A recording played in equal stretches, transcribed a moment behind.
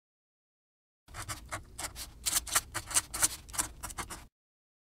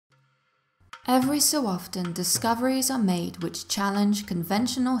Every so often, discoveries are made which challenge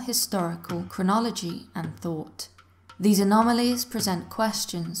conventional historical chronology and thought. These anomalies present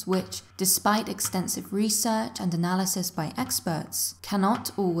questions which, despite extensive research and analysis by experts,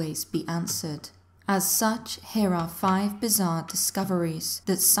 cannot always be answered. As such, here are 5 bizarre discoveries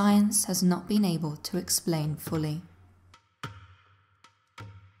that science has not been able to explain fully.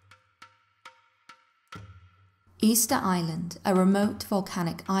 Easter Island, a remote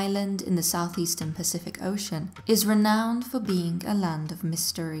volcanic island in the southeastern Pacific Ocean, is renowned for being a land of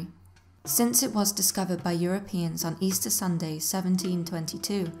mystery. Since it was discovered by Europeans on Easter Sunday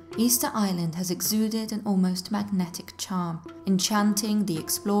 1722, Easter Island has exuded an almost magnetic charm, enchanting the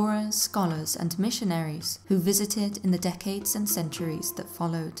explorers, scholars and missionaries who visited in the decades and centuries that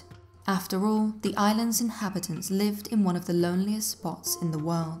followed. After all, the island's inhabitants lived in one of the loneliest spots in the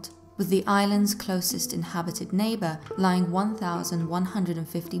world, with the island's closest inhabited neighbour lying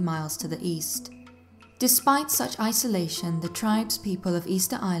 1,150 miles to the east. Despite such isolation, the tribespeople of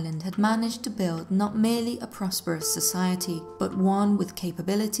Easter Island had managed to build not merely a prosperous society, but one with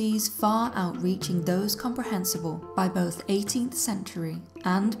capabilities far outreaching those comprehensible by both 18th century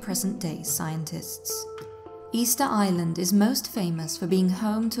and present-day scientists. Easter Island is most famous for being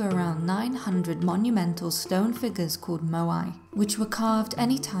home to around 900 monumental stone figures called moai, which were carved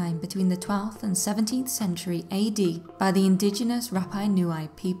any time between the 12th and 17th century AD by the indigenous Rapa Nui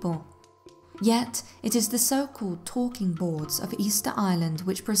people. Yet, it is the so-called talking boards of Easter Island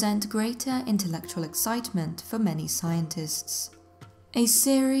which present greater intellectual excitement for many scientists. A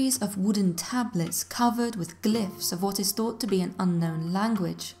series of wooden tablets covered with glyphs of what is thought to be an unknown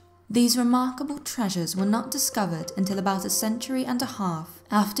language. These remarkable treasures were not discovered until about a century and a half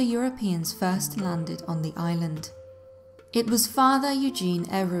after Europeans first landed on the island. It was Father Eugene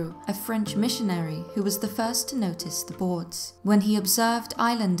Héroux, a French missionary, who was the first to notice the boards, when he observed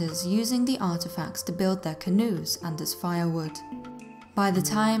islanders using the artifacts to build their canoes and as firewood. By the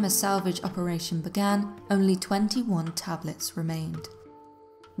time a salvage operation began, only 21 tablets remained.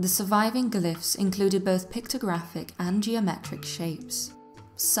 The surviving glyphs included both pictographic and geometric shapes.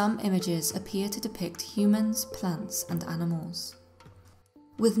 Some images appear to depict humans, plants, and animals.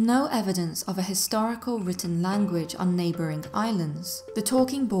 With no evidence of a historical written language on neighbouring islands, the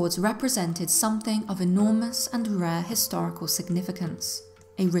talking boards represented something of enormous and rare historical significance,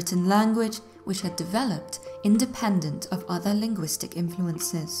 a written language which had developed independent of other linguistic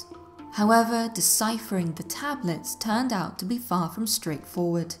influences. However, deciphering the tablets turned out to be far from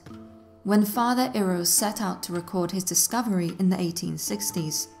straightforward. When Father Héroux set out to record his discovery in the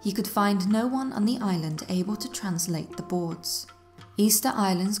 1860s, he could find no one on the island able to translate the boards. Easter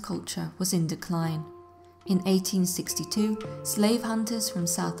Island's culture was in decline. In 1862, slave hunters from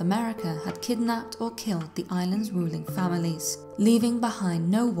South America had kidnapped or killed the island's ruling families, leaving behind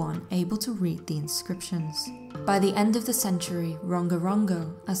no one able to read the inscriptions. By the end of the century,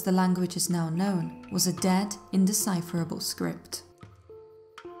 Rongo-Rongo, as the language is now known, was a dead, indecipherable script.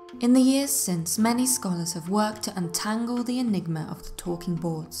 In the years since, many scholars have worked to untangle the enigma of the talking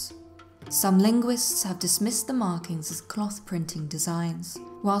boards. Some linguists have dismissed the markings as cloth printing designs,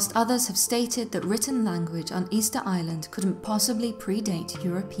 whilst others have stated that written language on Easter Island couldn't possibly predate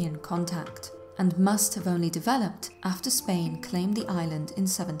European contact, and must have only developed after Spain claimed the island in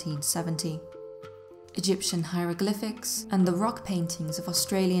 1770. Egyptian hieroglyphics and the rock paintings of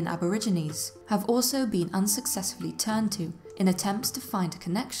Australian Aborigines have also been unsuccessfully turned to in attempts to find a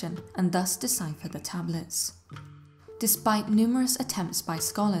connection and thus decipher the tablets. Despite numerous attempts by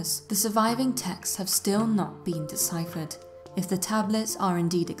scholars, the surviving texts have still not been deciphered. If the tablets are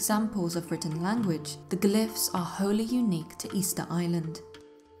indeed examples of written language, the glyphs are wholly unique to Easter Island.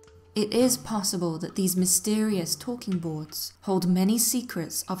 It is possible that these mysterious talking boards hold many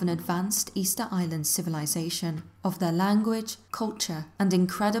secrets of an advanced Easter Island civilization, of their language, culture, and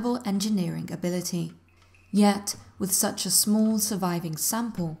incredible engineering ability. Yet, with such a small surviving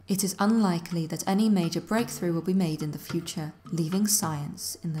sample, it is unlikely that any major breakthrough will be made in the future, leaving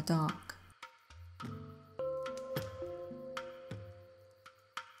science in the dark.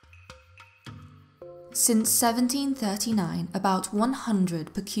 Since 1739, about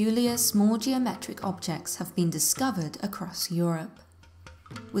 100 peculiar small geometric objects have been discovered across Europe.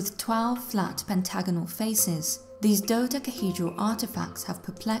 With 12 flat pentagonal faces, these dodecahedral artifacts have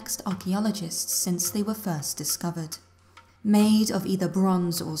perplexed archaeologists since they were first discovered. Made of either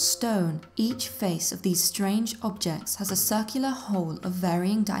bronze or stone, each face of these strange objects has a circular hole of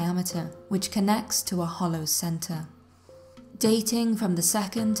varying diameter, which connects to a hollow centre. Dating from the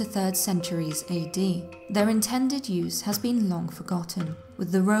 2nd to 3rd centuries AD, their intended use has been long forgotten,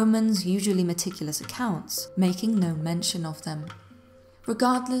 with the Romans' usually meticulous accounts making no mention of them.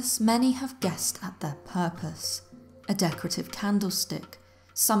 Regardless, many have guessed at their purpose: a decorative candlestick,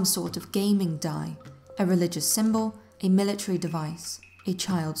 some sort of gaming die, a religious symbol, a military device, a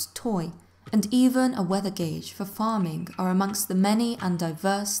child's toy, and even a weather gauge for farming are amongst the many and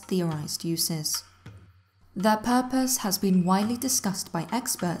diverse theorized uses. Their purpose has been widely discussed by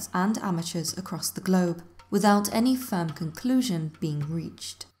experts and amateurs across the globe, without any firm conclusion being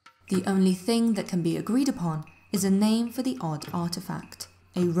reached. The only thing that can be agreed upon is a name for the odd artifact: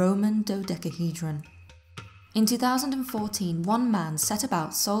 a Roman dodecahedron. In 2014, one man set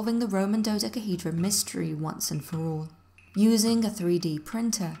about solving the Roman dodecahedron mystery once and for all. Using a 3D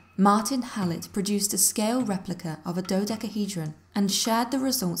printer, Martin Hallett produced a scale replica of a dodecahedron and shared the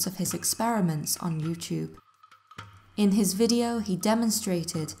results of his experiments on YouTube. In his video, he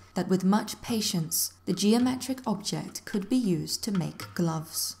demonstrated that with much patience, the geometric object could be used to make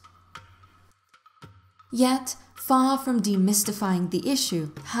gloves. Yet, far from demystifying the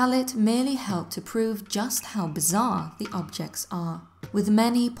issue, Hallett merely helped to prove just how bizarre the objects are, with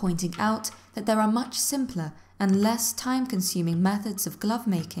many pointing out that there are much simpler and less time-consuming methods of glove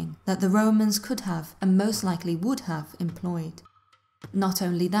making that the Romans could have and most likely would have employed. Not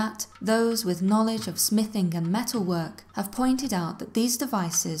only that, those with knowledge of smithing and metalwork have pointed out that these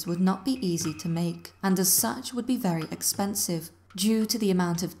devices would not be easy to make, and as such would be very expensive, due to the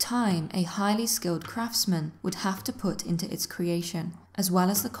amount of time a highly skilled craftsman would have to put into its creation, as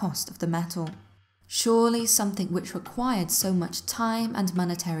well as the cost of the metal. Surely something which required so much time and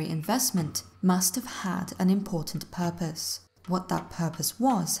monetary investment must have had an important purpose. What that purpose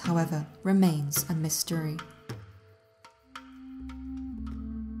was, however, remains a mystery.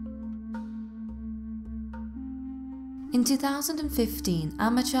 In 2015,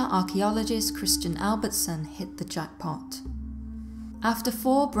 amateur archaeologist Christian Albertson hit the jackpot. After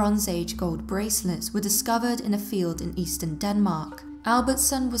 4 Bronze Age gold bracelets were discovered in a field in eastern Denmark,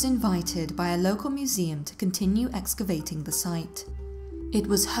 Albertson was invited by a local museum to continue excavating the site. It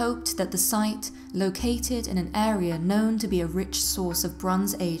was hoped that the site, located in an area known to be a rich source of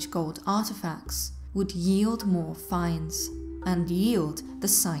Bronze Age gold artifacts, would yield more finds, and yield the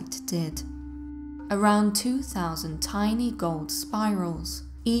site did. Around 2,000 tiny gold spirals,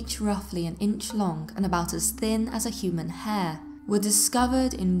 each roughly an inch long and about as thin as a human hair, were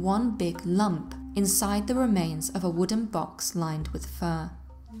discovered in one big lump inside the remains of a wooden box lined with fur.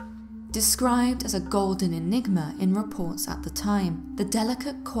 Described as a golden enigma in reports at the time, the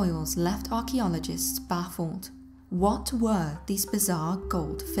delicate coils left archaeologists baffled. What were these bizarre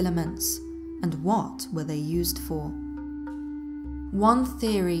gold filaments, and what were they used for? One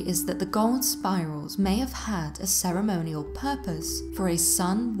theory is that the gold spirals may have had a ceremonial purpose for a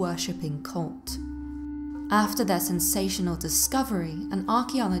sun-worshipping cult. After their sensational discovery, an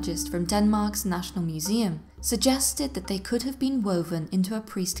archaeologist from Denmark's National Museum suggested that they could have been woven into a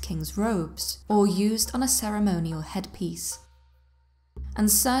priest-king's robes or used on a ceremonial headpiece. And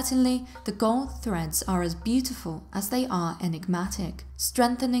certainly, the gold threads are as beautiful as they are enigmatic,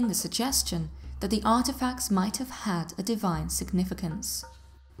 strengthening the suggestion that the artifacts might have had a divine significance.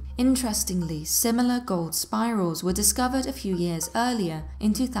 Interestingly, similar gold spirals were discovered a few years earlier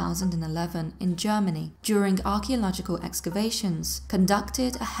in 2011 in Germany during archaeological excavations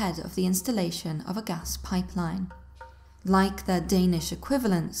conducted ahead of the installation of a gas pipeline. Like their Danish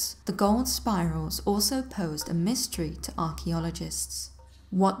equivalents, the gold spirals also posed a mystery to archaeologists.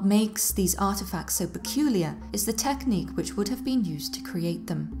 What makes these artifacts so peculiar is the technique which would have been used to create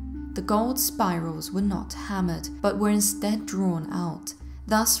them. The gold spirals were not hammered, but were instead drawn out,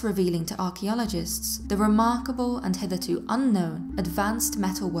 thus revealing to archaeologists the remarkable and hitherto unknown advanced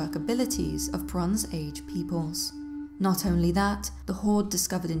metalwork abilities of Bronze Age peoples. Not only that, the hoard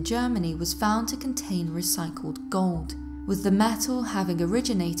discovered in Germany was found to contain recycled gold, with the metal having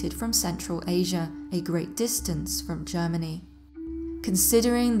originated from Central Asia, a great distance from Germany.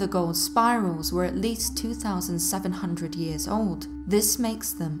 Considering the gold spirals were at least 2,700 years old, this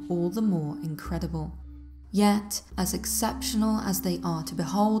makes them all the more incredible. Yet, as exceptional as they are to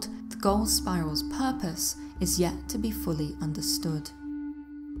behold, the gold spiral's purpose is yet to be fully understood.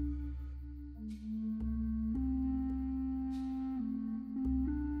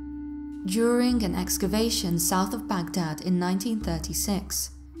 During an excavation south of Baghdad in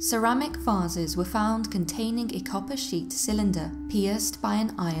 1936, ceramic vases were found containing a copper sheet cylinder pierced by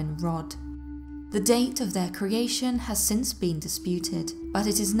an iron rod. The date of their creation has since been disputed, but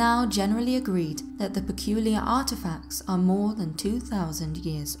it is now generally agreed that the peculiar artifacts are more than 2,000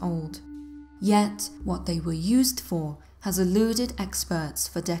 years old. Yet, what they were used for has eluded experts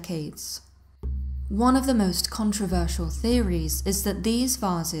for decades. One of the most controversial theories is that these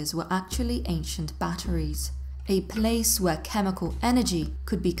vases were actually ancient batteries, a place where chemical energy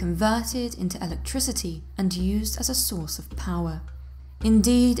could be converted into electricity and used as a source of power.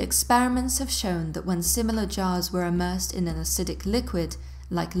 Indeed, experiments have shown that when similar jars were immersed in an acidic liquid,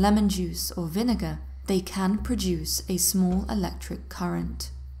 like lemon juice or vinegar, they can produce a small electric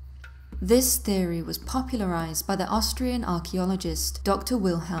current. This theory was popularized by the Austrian archaeologist Dr.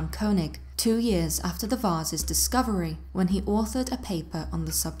 Wilhelm Koenig 2 years after the vase's discovery, when he authored a paper on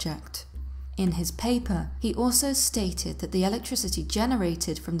the subject. In his paper, he also stated that the electricity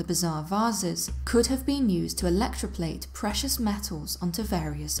generated from the bizarre vases could have been used to electroplate precious metals onto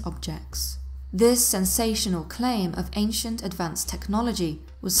various objects. This sensational claim of ancient advanced technology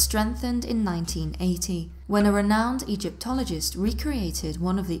was strengthened in 1980, when a renowned Egyptologist recreated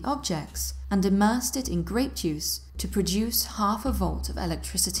one of the objects and immersed it in grape juice to produce half a volt of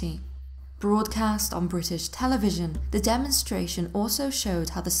electricity. Broadcast on British television, the demonstration also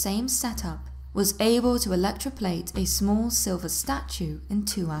showed how the same setup was able to electroplate a small silver statue in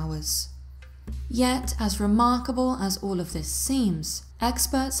 2 hours. Yet, as remarkable as all of this seems,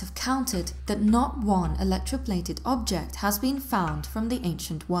 experts have counted that not one electroplated object has been found from the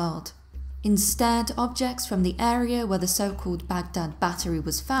ancient world. Instead, objects from the area where the so-called Baghdad battery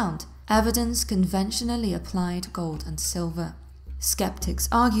was found evidence conventionally applied gold and silver. Skeptics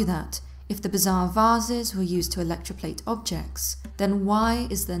argue that, if the bizarre vases were used to electroplate objects, then why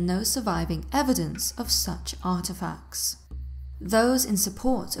is there no surviving evidence of such artifacts? Those in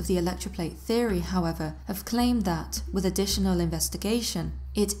support of the electroplate theory, however, have claimed that, with additional investigation,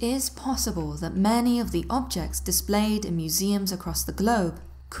 it is possible that many of the objects displayed in museums across the globe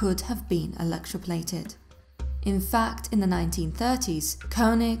could have been electroplated. In fact, in the 1930s,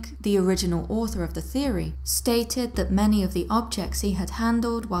 Koenig, the original author of the theory, stated that many of the objects he had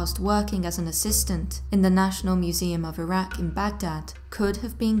handled whilst working as an assistant in the National Museum of Iraq in Baghdad could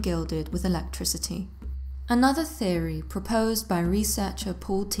have been gilded with electricity. Another theory proposed by researcher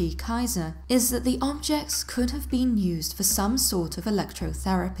Paul T. Kaiser is that the objects could have been used for some sort of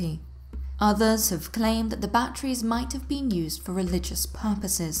electrotherapy. Others have claimed that the batteries might have been used for religious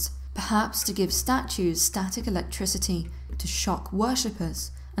purposes, perhaps to give statues static electricity to shock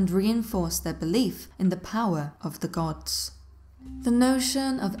worshippers and reinforce their belief in the power of the gods. The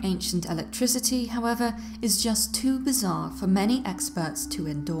notion of ancient electricity, however, is just too bizarre for many experts to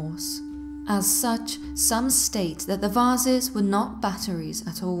endorse. As such, some state that the vases were not batteries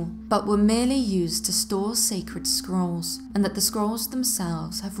at all, but were merely used to store sacred scrolls, and that the scrolls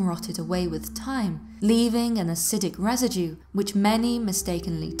themselves have rotted away with time, leaving an acidic residue which many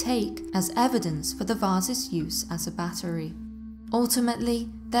mistakenly take as evidence for the vase's use as a battery. Ultimately,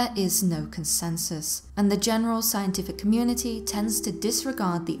 there is no consensus, and the general scientific community tends to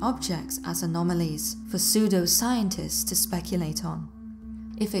disregard the objects as anomalies for pseudo-scientists to speculate on.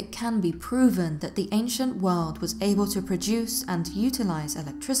 If it can be proven that the ancient world was able to produce and utilize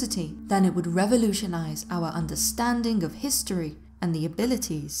electricity, then it would revolutionize our understanding of history and the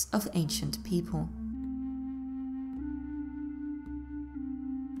abilities of ancient people.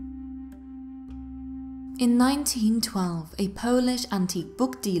 In 1912, a Polish antique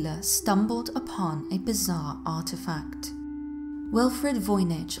book dealer stumbled upon a bizarre artifact. Wilfrid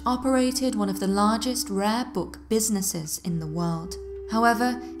Voynich operated one of the largest rare book businesses in the world.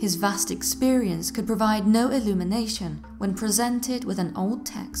 However, his vast experience could provide no illumination when presented with an old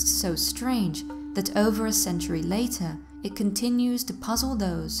text so strange that over a century later, it continues to puzzle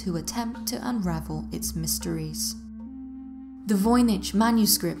those who attempt to unravel its mysteries. The Voynich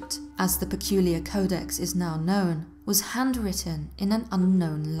manuscript, as the peculiar codex is now known, was handwritten in an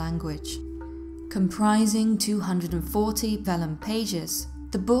unknown language. Comprising 240 vellum pages,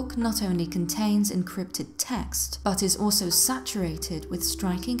 the book not only contains encrypted text, but is also saturated with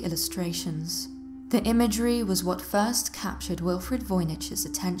striking illustrations. The imagery was what first captured Wilfrid Voynich's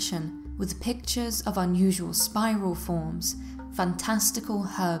attention, with pictures of unusual spiral forms, fantastical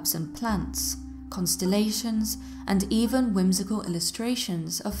herbs and plants, constellations, and even whimsical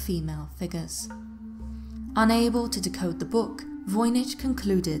illustrations of female figures. Unable to decode the book, Voynich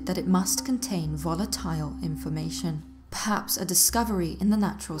concluded that it must contain volatile information. Perhaps a discovery in the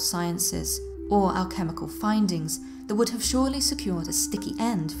natural sciences, or alchemical findings that would have surely secured a sticky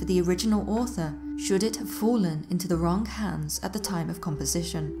end for the original author should it have fallen into the wrong hands at the time of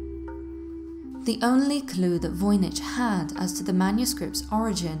composition. The only clue that Voynich had as to the manuscript's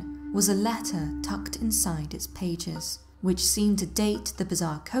origin was a letter tucked inside its pages, which seemed to date the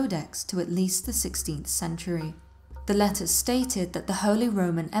bizarre codex to at least the 16th century. The letter stated that the Holy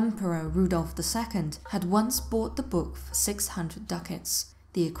Roman Emperor Rudolf II had once bought the book for 600 ducats,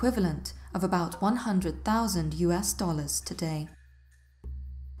 the equivalent of about $100,000 today.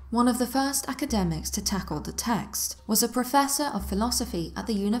 One of the first academics to tackle the text was a professor of philosophy at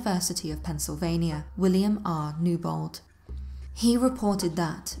the University of Pennsylvania, William R. Newbold. He reported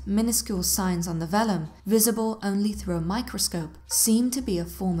that minuscule signs on the vellum, visible only through a microscope, seemed to be a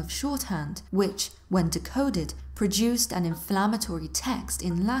form of shorthand which, when decoded, produced an inflammatory text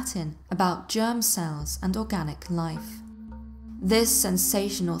in Latin about germ cells and organic life. This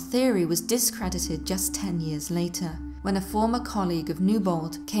sensational theory was discredited just 10 years later, when a former colleague of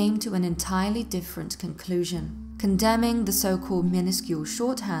Newbold came to an entirely different conclusion, condemning the so-called minuscule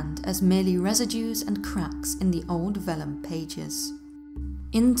shorthand as merely residues and cracks in the old vellum pages.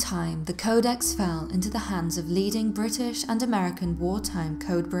 In time, the codex fell into the hands of leading British and American wartime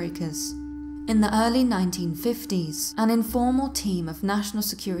codebreakers. In the early 1950s, an informal team of National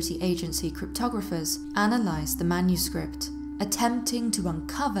Security Agency cryptographers analysed the manuscript, attempting to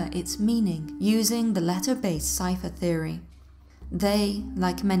uncover its meaning using the letter-based cipher theory. They,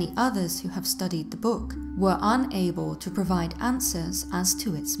 like many others who have studied the book, were unable to provide answers as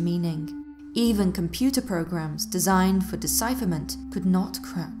to its meaning. Even computer programs designed for decipherment could not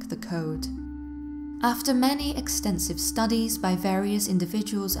crack the code. After many extensive studies by various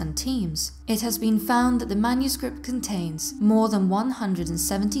individuals and teams, it has been found that the manuscript contains more than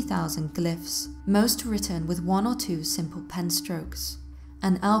 170,000 glyphs, most written with 1 or 2 simple pen strokes.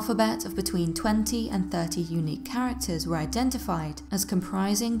 An alphabet of between 20 and 30 unique characters were identified as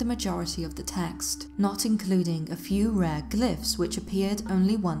comprising the majority of the text, not including a few rare glyphs which appeared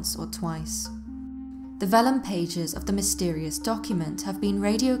only once or twice. The vellum pages of the mysterious document have been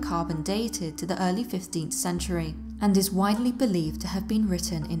radiocarbon dated to the early 15th century and is widely believed to have been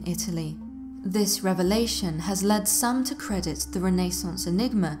written in Italy. This revelation has led some to credit the Renaissance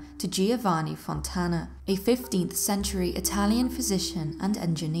enigma to Giovanni Fontana, a 15th century Italian physician and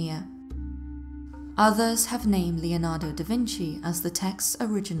engineer. Others have named Leonardo da Vinci as the text's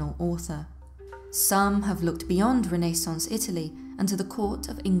original author. Some have looked beyond Renaissance Italy and to the court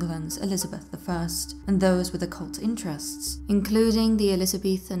of England's Elizabeth I, and those with occult interests, including the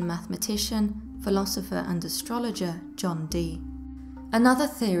Elizabethan mathematician, philosopher and astrologer John Dee. Another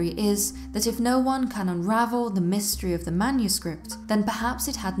theory is that if no one can unravel the mystery of the manuscript, then perhaps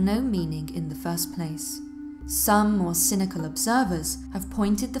it had no meaning in the first place. Some more cynical observers have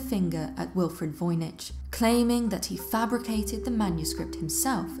pointed the finger at Wilfrid Voynich, claiming that he fabricated the manuscript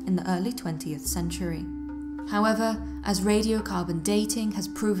himself in the early 20th century. However, as radiocarbon dating has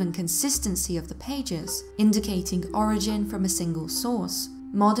proven consistency of the pages, indicating origin from a single source,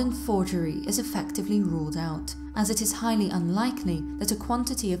 modern forgery is effectively ruled out, as it is highly unlikely that a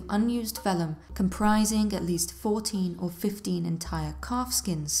quantity of unused vellum comprising at least 14 or 15 entire calf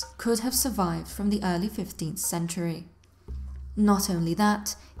skins could have survived from the early 15th century. Not only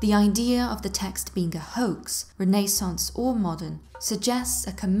that, the idea of the text being a hoax, Renaissance or modern, suggests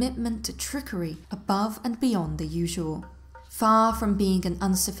a commitment to trickery above and beyond the usual. Far from being an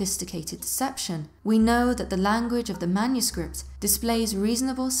unsophisticated deception, we know that the language of the manuscript displays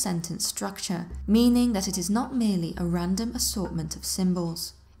reasonable sentence structure, meaning that it is not merely a random assortment of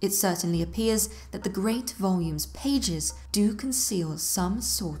symbols. It certainly appears that the great volume's pages do conceal some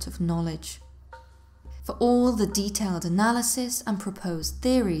sort of knowledge. For all the detailed analysis and proposed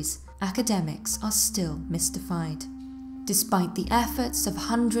theories, academics are still mystified. Despite the efforts of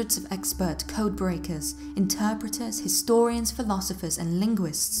hundreds of expert codebreakers, interpreters, historians, philosophers and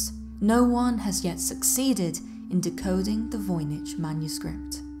linguists, no one has yet succeeded in decoding the Voynich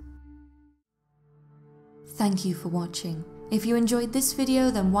manuscript. Thank you for watching. If you enjoyed this video,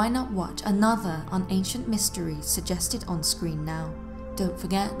 then why not watch another on ancient mysteries suggested on screen now. Don't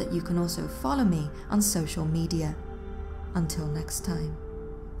forget that you can also follow me on social media. Until next time.